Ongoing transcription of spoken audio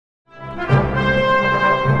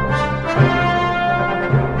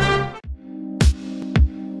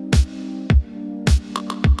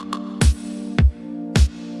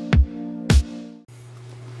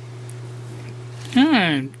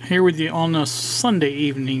here with you on a Sunday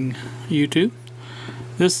evening, YouTube.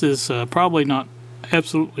 This is probably not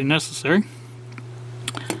absolutely necessary,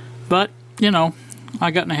 but you know,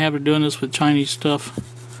 I got in the habit of doing this with Chinese stuff.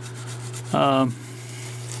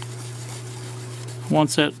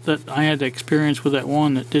 Once that I had the experience with that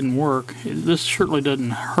one that didn't work, this certainly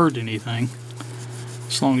doesn't hurt anything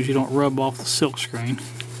as long as you don't rub off the silk screen.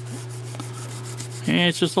 And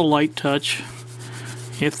it's just a light touch.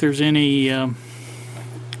 If there's any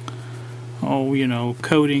you know,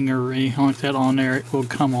 coating or anything like that on there, it will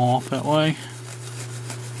come off that way.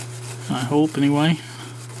 I hope, anyway.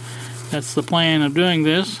 That's the plan of doing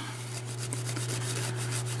this.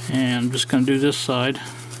 And I'm just going to do this side.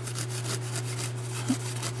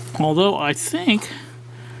 Although I'm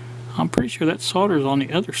pretty sure that solder is on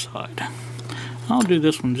the other side. I'll do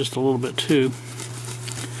this one just a little bit too.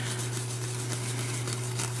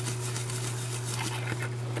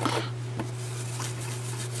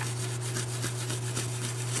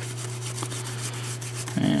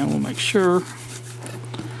 And we'll make sure we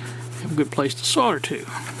have a good place to solder to.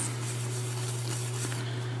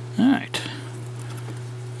 Alright,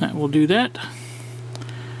 that will do that.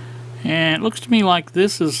 And it looks to me like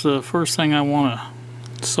this is the first thing I want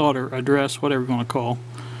to solder, address, whatever you want to call,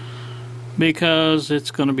 because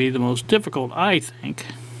it's going to be the most difficult, I think.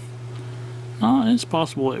 It's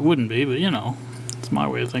possible it wouldn't be, but you know, it's my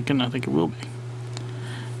way of thinking. I think it will be.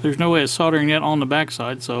 There's no way of soldering that on the back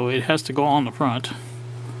side, so it has to go on the front.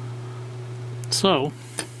 So,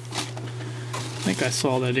 I think I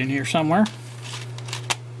saw that in here somewhere.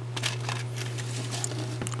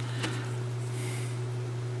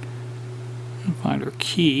 Find our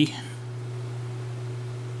key.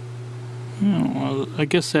 Oh, well, I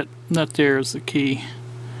guess that there is the key.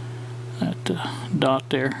 That dot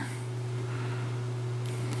there.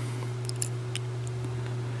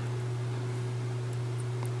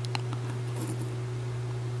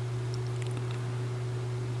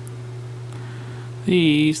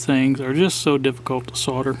 These things are just so difficult to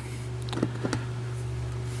solder.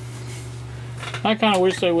 I kind of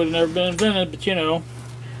wish they would have never been invented, but you know,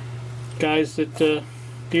 guys that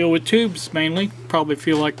deal with tubes mainly probably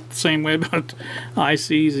feel like the same way about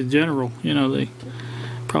ICs in general. You know, they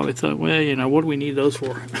probably thought, well, you know, what do we need those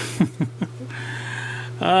for?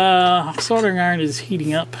 Soldering iron is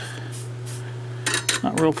heating up.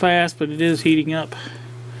 Not real fast, but it is heating up.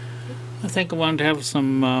 I think I wanted to have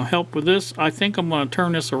some help with this. I think I'm going to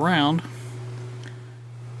turn this around.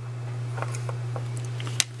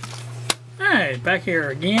 Alright, back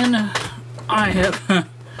here again. I have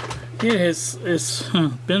it's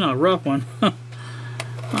been a rough one.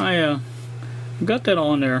 I got that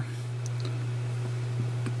on there.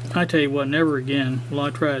 I tell you what, never again will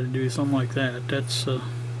I try to do something like that.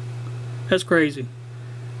 That's crazy.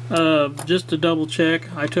 Just to double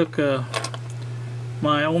check, I took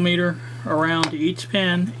my ohmmeter around each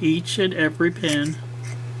pin, each and every pin,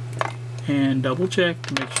 and double checked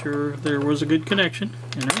to make sure there was a good connection,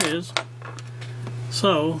 and there is.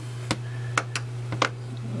 So,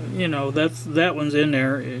 you know, that one's in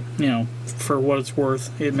there. You know, for what it's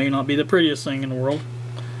worth. It may not be the prettiest thing in the world,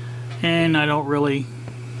 and I don't really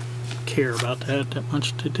care about that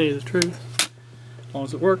much, to tell you the truth, as long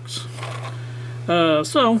as it works.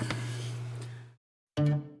 So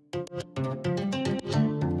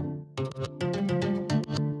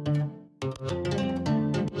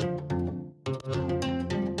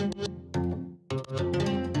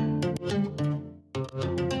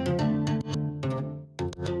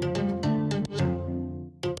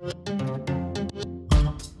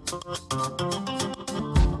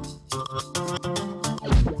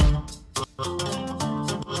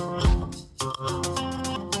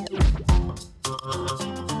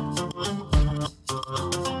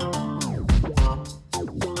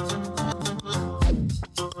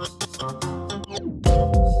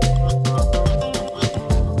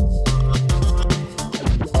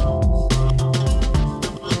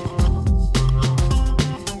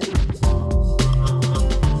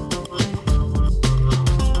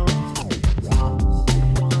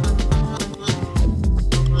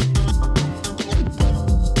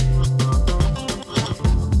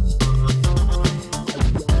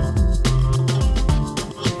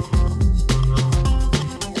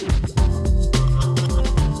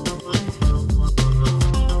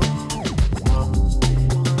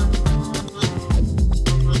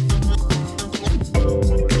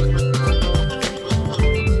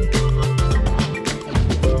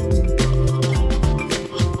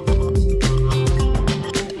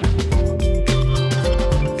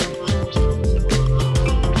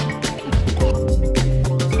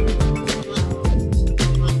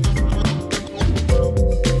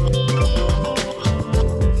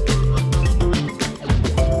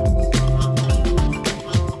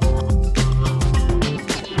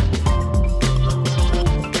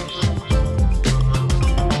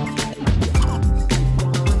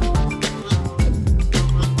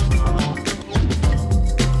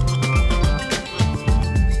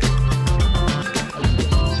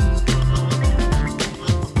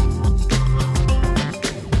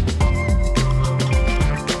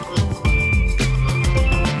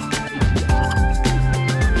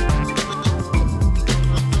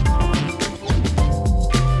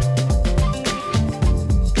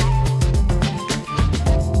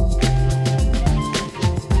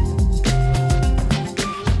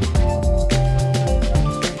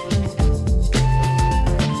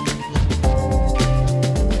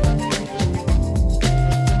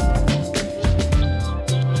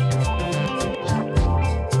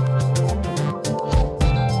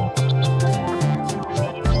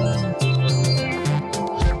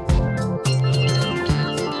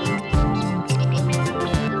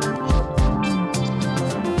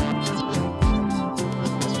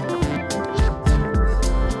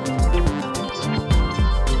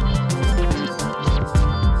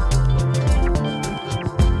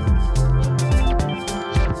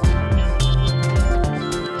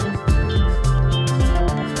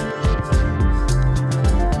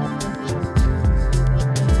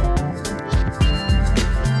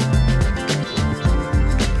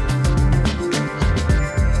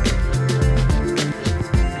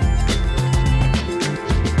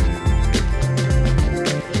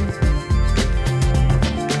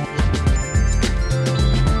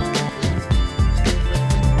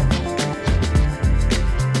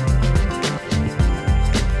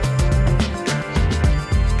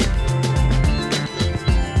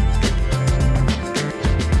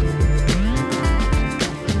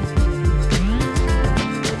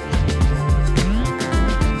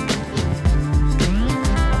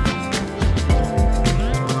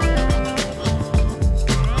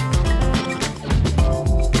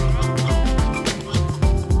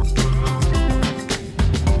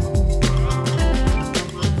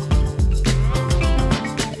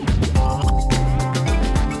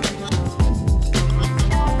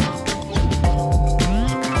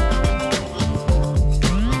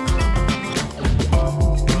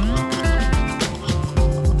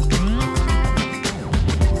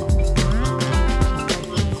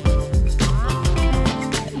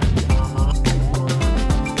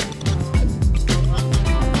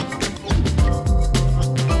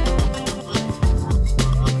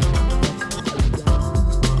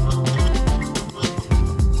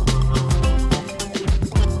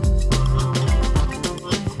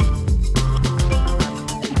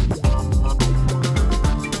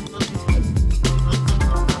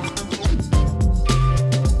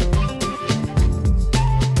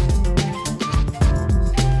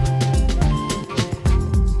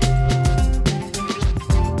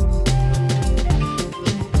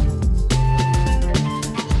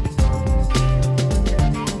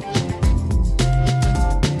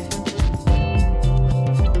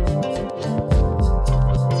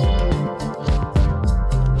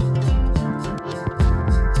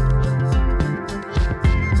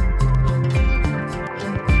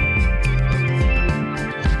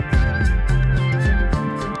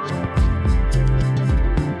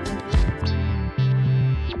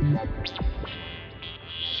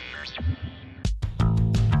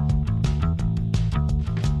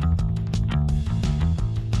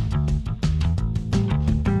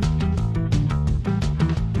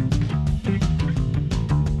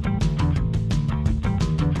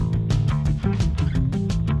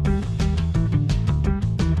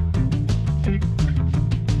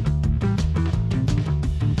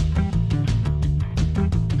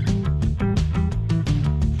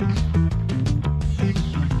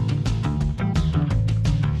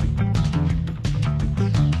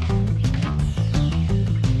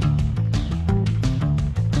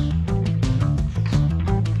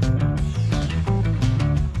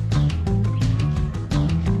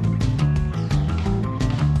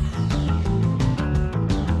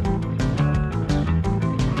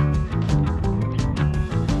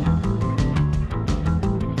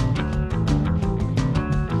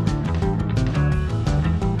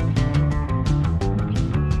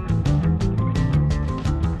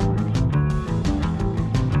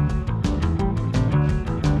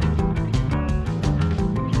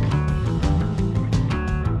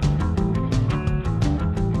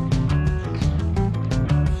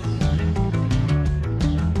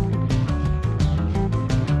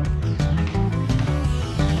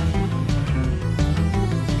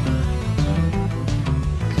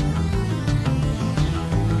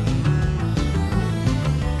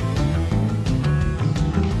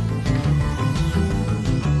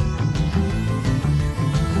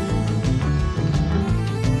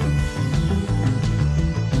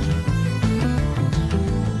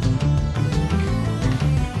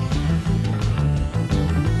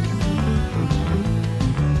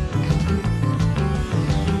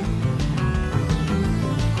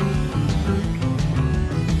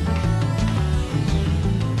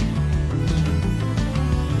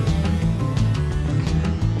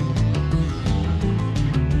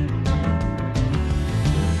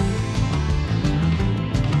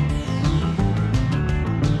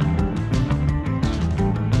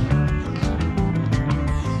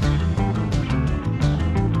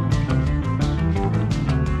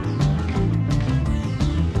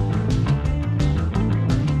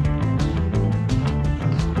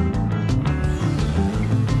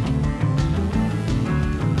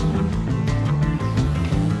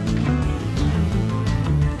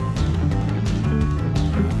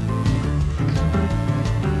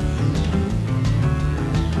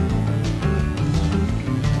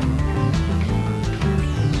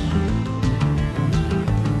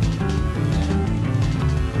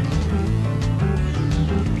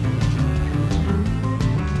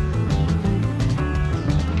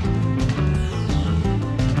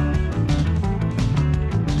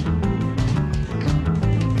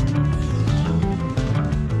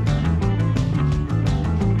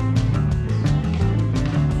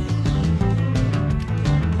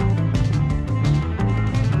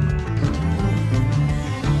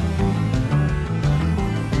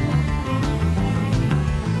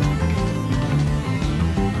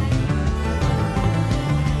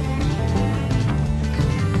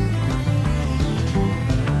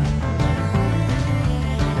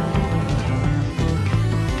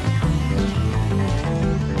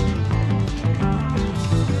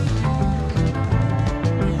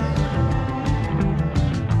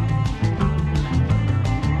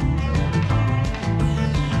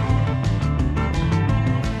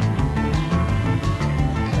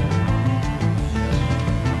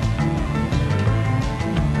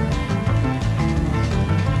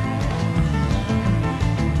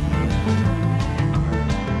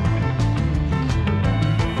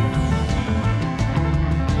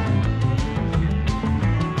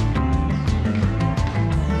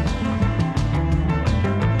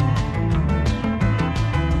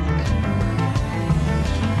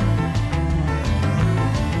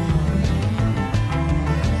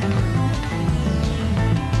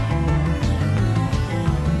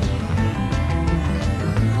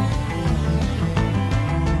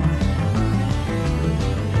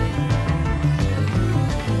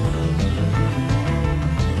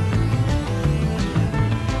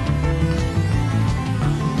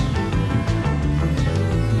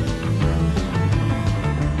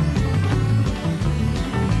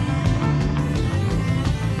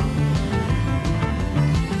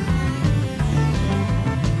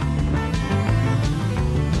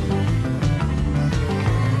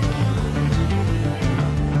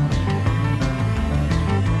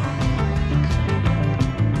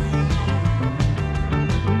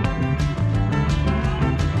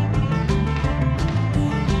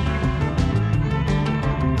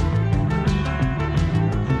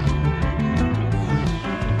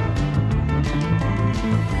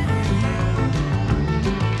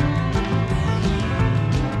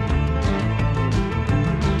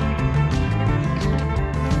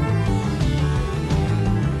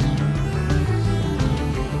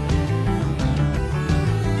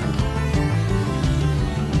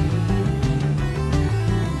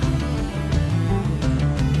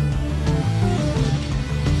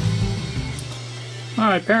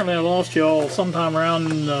Alright, apparently I lost y'all sometime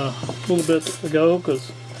around a little bit ago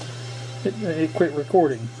because it quit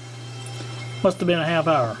recording. Must have been a half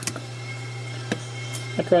hour.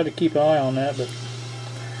 I tried to keep an eye on that, but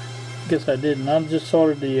I guess I didn't. I just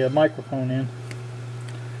soldered the microphone in.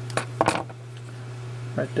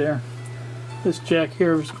 Right there. This jack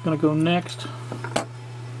here is going to go next.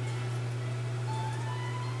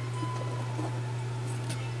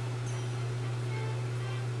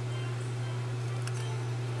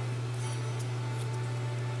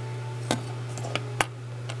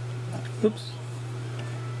 Oops.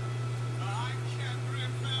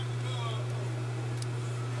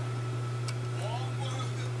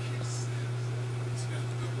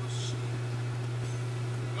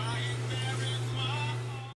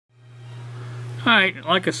 Alright,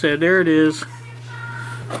 like I said, there it is.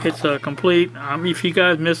 It's complete. If you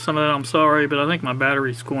guys missed some of that, I'm sorry, but I think my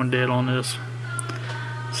battery's going dead on this.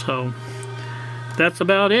 So, that's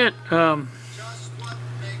about it.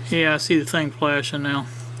 Yeah, I see the thing flashing now.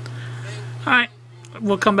 Alright,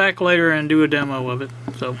 we'll come back later and do a demo of it.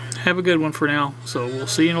 So, have a good one for now. So, we'll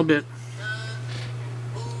see you in a bit.